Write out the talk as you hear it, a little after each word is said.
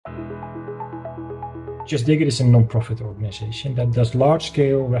JustDiggit is a non-profit organization that does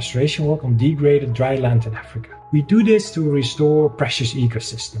large-scale restoration work on degraded dry land in Africa. We do this to restore precious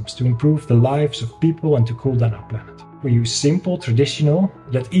ecosystems, to improve the lives of people and to cool down our planet. We use simple, traditional,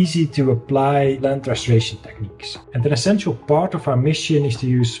 yet easy to apply land restoration techniques. And an essential part of our mission is to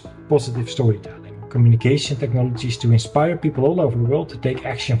use positive storytelling, communication technologies to inspire people all over the world to take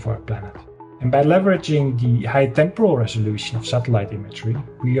action for our planet. And by leveraging the high temporal resolution of satellite imagery,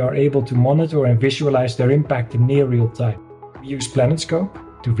 we are able to monitor and visualize their impact in near real time. We use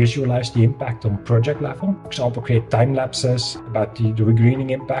PlanetScope to visualize the impact on project level. For example, create time lapses about the regreening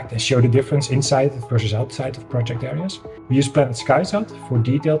impact and show the difference inside versus outside of project areas. We use SkySat for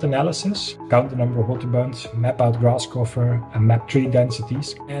detailed analysis, count the number of water bunds, map out grass cover, and map tree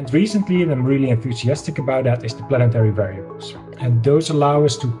densities. And recently, and I'm really enthusiastic about that, is the Planetary Variables. And those allow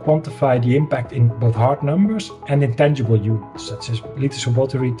us to quantify the impact in both hard numbers and intangible units, such as liters of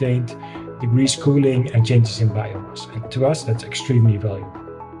water retained, degrees cooling, and changes in biomass. And to us, that's extremely valuable.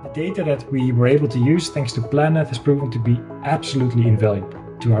 The data that we were able to use thanks to Planet has proven to be absolutely invaluable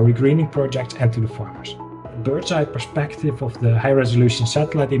to our regreening projects and to the farmers. The bird's eye perspective of the high-resolution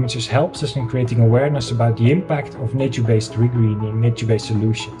satellite images helps us in creating awareness about the impact of nature-based regreening, nature-based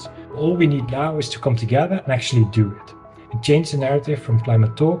solutions. All we need now is to come together and actually do it, and change the narrative from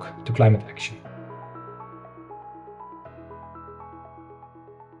climate talk to climate action.